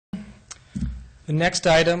The next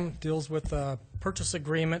item deals with a purchase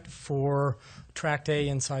agreement for Tract A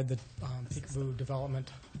inside the Picabu development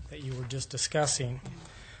that you were just discussing.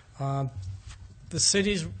 The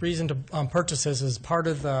city's reason to purchase this is part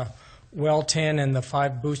of the Well 10 and the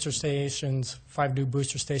 5 new booster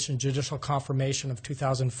stations judicial confirmation of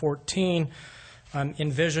 2014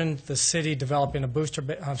 envisioned the city developing a booster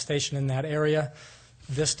station in that area.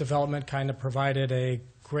 This development kind of provided a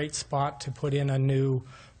great spot to put in a new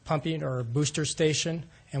pumping or booster station,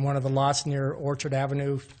 and one of the lots near Orchard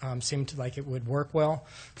Avenue seemed like it would work well.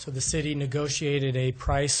 So the city negotiated a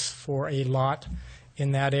price for a lot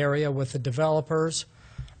in that area with the developers.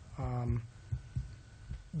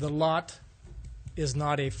 The lot is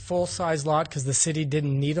not a full-size lot because the city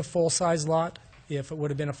didn't need a full-size lot. If it would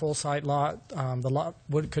have been a full-size lot, the lot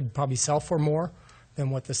could probably sell for more than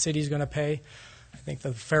what the city's going to pay. I think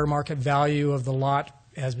the fair market value of the lot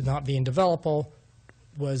as not being developable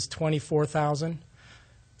was $24,000,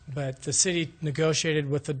 but the city negotiated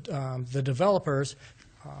with the developers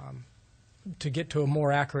to get to a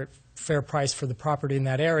more accurate fair price for the property in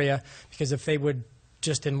that area, because if they would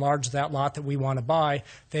just enlarge that lot that we want to buy,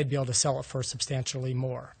 they'd be able to sell it for substantially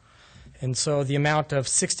more. And so the amount of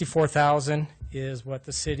 $64,000 is what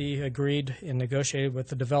the city agreed and negotiated with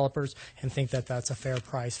the developers, and think that that's a fair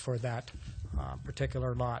price for that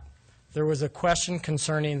particular lot. There was a question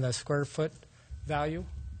concerning the square foot value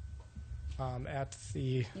at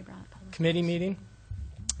the committee meeting,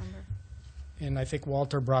 and I think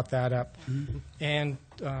Walter brought that up. Mm-hmm. And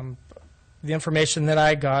the information that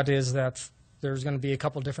I got is that there's going to be a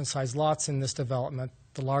couple different size lots in this development.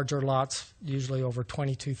 The larger lots, usually over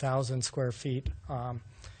 22,000 square feet, are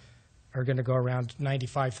going to go around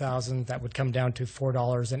 $95,000. That would come down to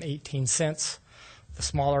 $4.18. The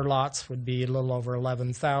smaller lots would be a little over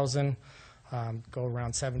 $11,000, go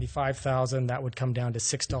around $75,000. That would come down to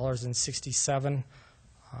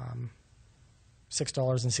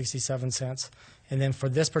 $6.67. And then for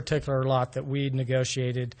this particular lot that we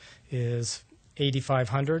negotiated is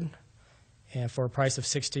 $8,500. And for a price of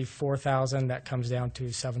 $64,000, that comes down to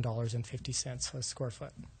 $7.50 a square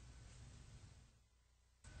foot.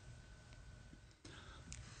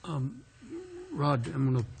 Rod,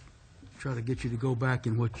 I'm going to try to get you to go back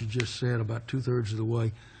in what you just said about two-thirds of the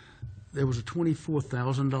way. There was a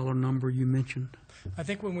 $24,000 number you mentioned. I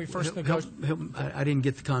think when we first negotiated, I didn't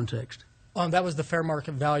get the context. That was the fair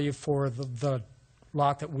market value for the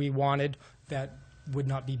lot that we wanted that would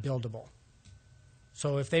not be buildable.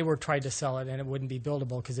 So if they were trying to sell it and it wouldn't be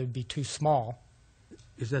buildable because it would be too small.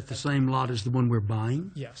 Is that the same lot as the one we're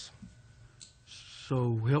buying? Yes.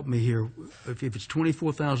 So help me here. If it's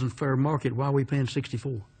 $24,000 fair market, why are we paying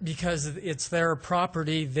 $64,000? Because it's their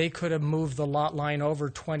property. They could have moved the lot line over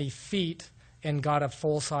 20 feet and got a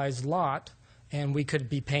full-size lot, and we could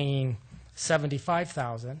be paying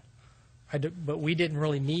 $75,000. But we didn't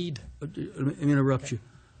really need. Let me interrupt you.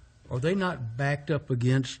 Are they not backed up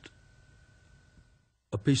against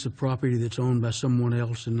a piece of property that's owned by someone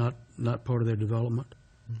else and not part of their development?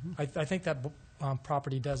 Mm-hmm. I think that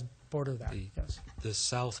property does border that, yes. The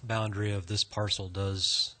south boundary of this parcel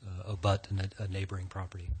does abut a neighboring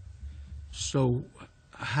property. So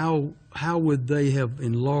how would they have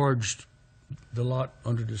enlarged the lot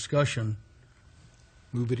under discussion?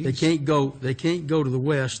 Move it east. They can't go to the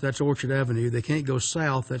west, that's Orchard Avenue. They can't go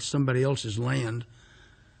south, that's somebody else's land.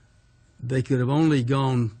 They could have only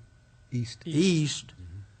gone east. Mm-hmm.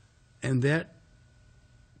 And that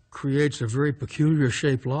creates a very peculiar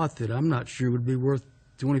shaped lot that I'm not sure would be worth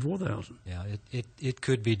 $24,000. Yeah, it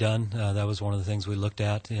could be done. That was one of the things we looked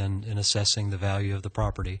at in assessing the value of the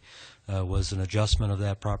property. Was an adjustment of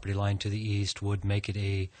that property line to the east would make it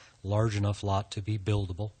a large enough lot to be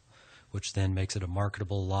buildable, which then makes it a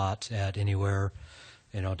marketable lot at anywhere,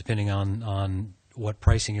 depending on what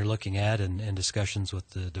pricing you're looking at and discussions with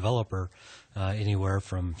the developer, anywhere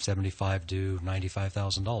from $75,000 to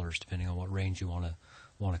 $95,000, depending on what range you want to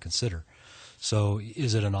consider. So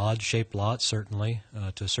is it an odd-shaped lot? Certainly,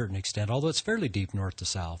 to a certain extent, although it's fairly deep north to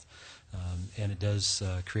south, and it does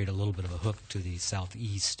create a little bit of a hook to the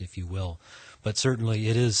southeast, if you will. But certainly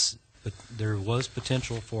it is. But there was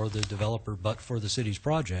potential for the developer, but for the city's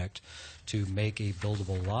project, to make a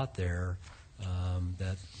buildable lot there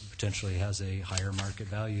that potentially has a higher market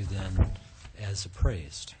value than as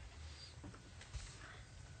appraised.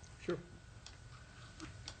 Sure.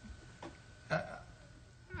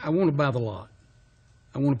 I want to buy the lot.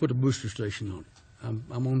 I want to put a booster station on it.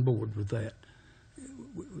 I'm on board with that.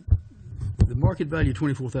 The market value of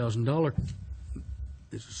 $24,000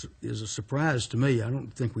 is a surprise to me. I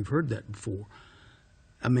don't think we've heard that before.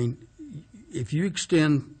 I mean, if you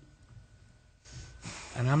extend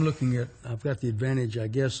and I'm looking at, I've got the advantage, I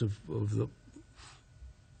guess, of the,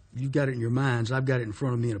 you've got it in your minds, I've got it in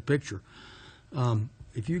front of me in a picture.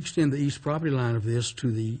 If you extend the east property line of this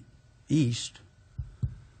to the east,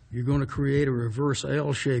 you're going to create a reverse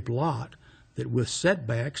L-shaped lot that with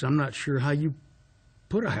setbacks, I'm not sure how you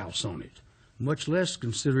put a house on it, much less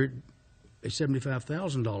consider it a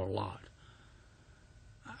 $75,000 lot.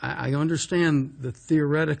 I understand the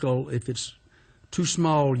theoretical, if it's too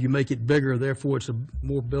small, you make it bigger, therefore it's a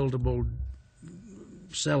more buildable,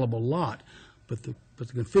 sellable lot. But the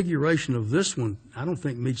configuration of this one, I don't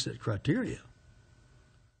think meets that criteria.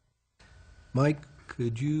 Mike,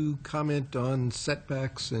 could you comment on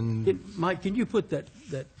setbacks and Mike, can you put that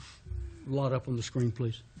lot up on the screen,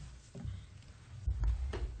 please?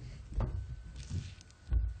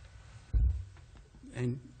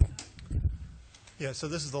 And Yeah, so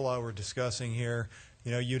this is the lot we're discussing here.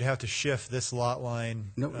 You know, you'd have to shift this lot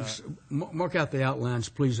line. no, mark out the outlines,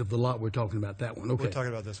 please, of the lot we're talking about, that one, okay. We're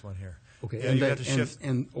talking about this one here. Okay, Yeah, and you that- have to shift.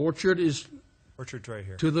 and Orchard is Orchard's right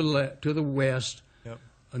here. to the west, Yep.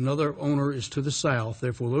 another owner is to the south,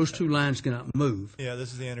 therefore those two lines cannot move. Yeah,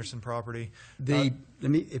 this is the Anderson property. Let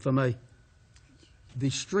me, if I may,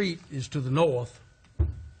 the street is to the north,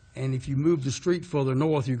 and if you move the street further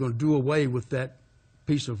north, you're going to do away with that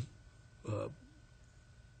piece of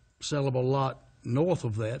sellable lot north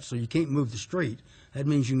of that, so you can't move the street. That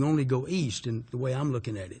means you can only go east in the way I'm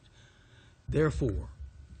looking at it. Therefore,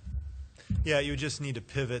 Yeah, you would just need to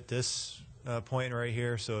pivot this point right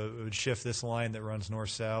here, so it would shift this line that runs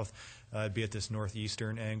north-south. It'd be at this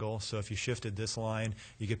northeastern angle. So if you shifted this line,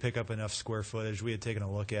 you could pick up enough square footage. We had taken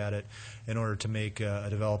a look at it in order to make a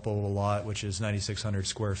developable lot, which is 9,600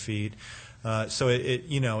 square feet. So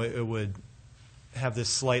it would have this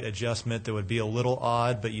slight adjustment that would be a little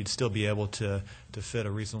odd, but you'd still be able to fit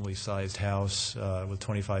a reasonably sized house with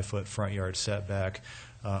 25-foot front yard setback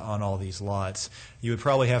on all these lots. You would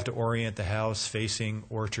probably have to orient the house facing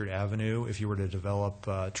Orchard Avenue if you were to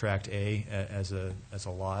develop Tract A as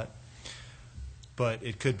a lot, but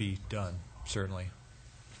it could be done, certainly.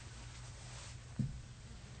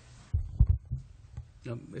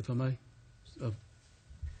 if I may,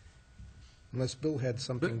 unless Bill had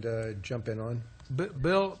something to jump in on?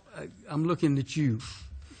 Bill, I'm looking at you.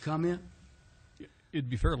 Comment? It'd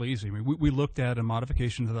be fairly easy. I mean, we looked at a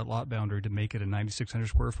modification to that lot boundary to make it a 9,600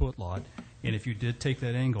 square foot lot, and if you did take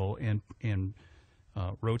that angle and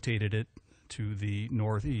rotated it to the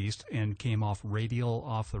northeast and came off radial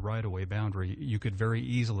off the right-of-way boundary, you could very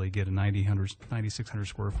easily get a 9,600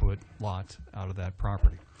 square foot lot out of that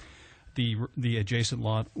property. The adjacent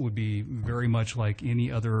lot would be very much like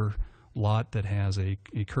any other lot that has a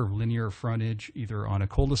curved linear frontage, either on a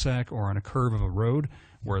cul-de-sac or on a curve of a road,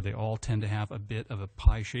 where they all tend to have a bit of a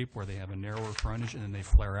pie shape where they have a narrower frontage and then they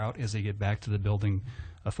flare out as they get back to the building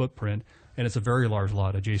footprint. And it's a very large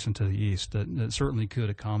lot adjacent to the east that certainly could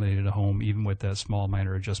accommodate a home even with that small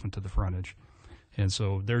minor adjustment to the frontage. And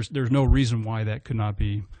so there's no reason why that could not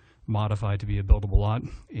be modified to be a buildable lot.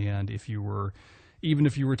 And even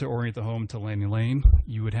if you were to orient the home to Landing Lane,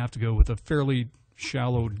 you would have to go with a fairly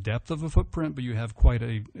shallow depth of a footprint, but you have quite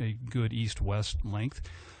a good east-west length.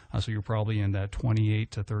 So you're probably in that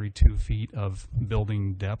 28 to 32 feet of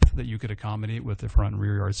building depth that you could accommodate with the front and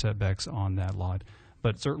rear yard setbacks on that lot.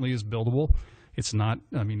 But it certainly is buildable. It's not,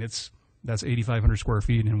 I mean, that's 8,500 square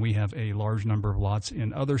feet, and we have a large number of lots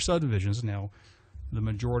in other subdivisions. Now, the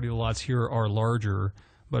majority of the lots here are larger,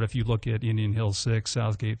 but if you look at Indian Hills 6,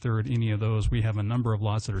 Southgate 3rd, any of those, we have a number of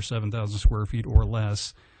lots that are 7,000 square feet or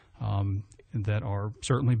less that are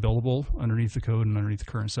certainly buildable underneath the code and underneath the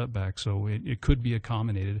current setback. So it could be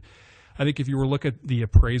accommodated. I think if you were to look at the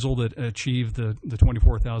appraisal that achieved the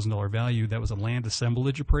 $24,000 value, that was a land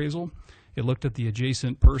assemblage appraisal. It looked at the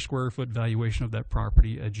adjacent per square foot valuation of that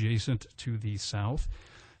property adjacent to the south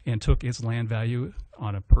and took its land value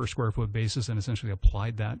on a per square foot basis and essentially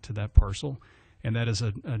applied that to that parcel. And that is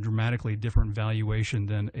a dramatically different valuation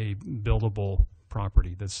than a buildable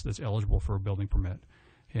property that's eligible for a building permit.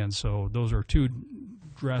 And so those are two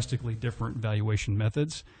drastically different valuation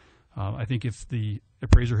methods. I think if the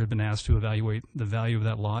appraiser had been asked to evaluate the value of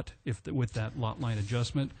that lot, with that lot line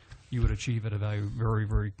adjustment, you would achieve at a value very,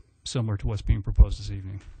 very similar to what's being proposed this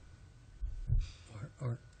evening.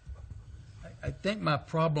 I think my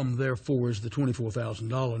problem, therefore, is the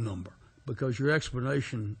 $24,000 number, because your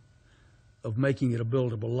explanation of making it a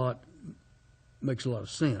buildable lot makes a lot of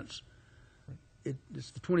sense.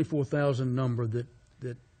 It's the 24,000 number that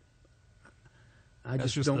I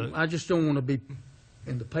just don't want to be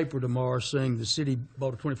in the paper tomorrow saying the city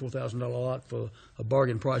bought a $24,000 lot for a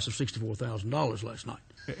bargain price of $64,000 last night.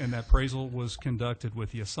 And that appraisal was conducted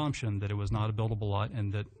with the assumption that it was not a buildable lot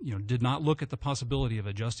and that, did not look at the possibility of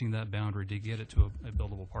adjusting that boundary to get it to a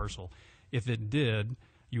buildable parcel. If it did,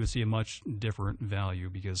 you would see a much different value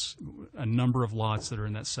because a number of lots that are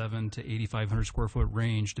in that 700 to 8,500 square foot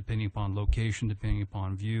range, depending upon location, depending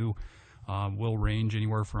upon view, will range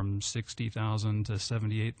anywhere from 60,000 to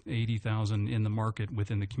 78, 80,000 in the market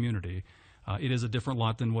within the community. It is a different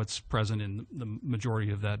lot than what's present in the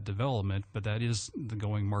majority of that development, but that is the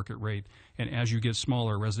going market rate. And as you get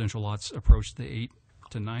smaller, residential lots approach the $8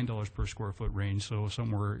 to $9 per square foot range, so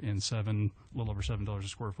somewhere in a little over $7 a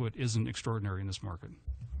square foot isn't extraordinary in this market.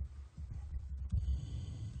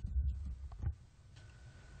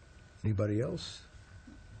 Anybody else?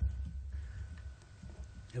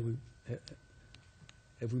 Have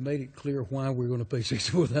we made it clear why we're going to pay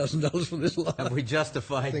 $64,000 for this lot? Have we I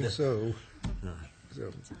justified think the... so.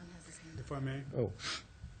 So, If I may? oh.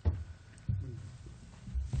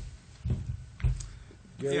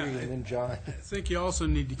 Gary Yeah, and then John. I think you also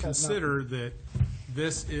need to consider that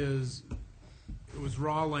it was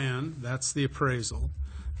raw land, that's the appraisal,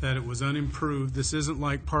 that it was unimproved. This isn't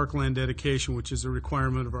like parkland dedication, which is a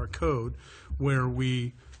requirement of our code, where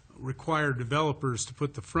we require developers to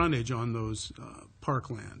put the frontage on those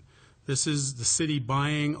parkland. This is the city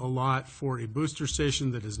buying a lot for a booster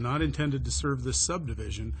station that is not intended to serve this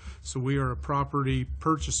subdivision, so we are a property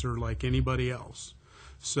purchaser like anybody else.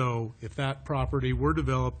 So if that property were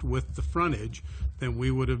developed with the frontage, then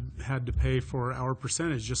we would have had to pay for our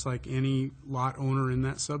percentage, just like any lot owner in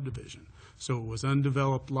that subdivision. So it was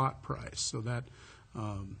undeveloped lot price. So that,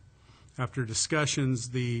 after discussions,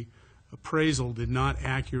 the appraisal did not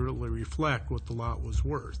accurately reflect what the lot was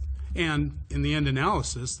worth. And in the end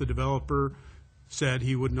analysis, the developer said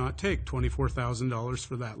he would not take $24,000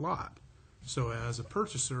 for that lot. So as a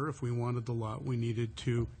purchaser, if we wanted the lot, we needed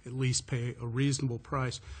to at least pay a reasonable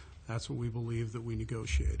price. That's what we believe that we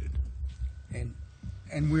negotiated.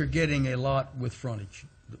 And we're getting a lot with frontage.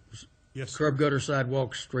 Yes, sir. Curb, gutter,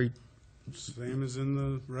 sidewalk, street. Same as in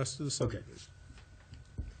the rest of the subdivision.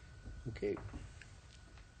 Okay.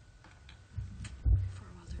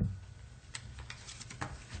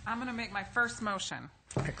 I'm going to make my first motion.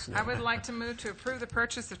 Excellent. I would like to move to approve the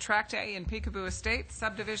purchase of Tract A in Picabu Estates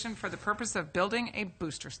subdivision for the purpose of building a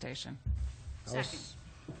booster station. I'll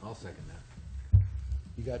second that.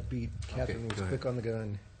 You got beat. Catherine was go ahead. quick on the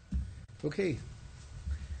gun. Okay.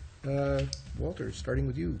 Walter, starting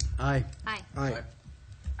with you. Aye. Aye.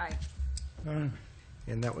 Aye.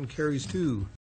 And that one carries too.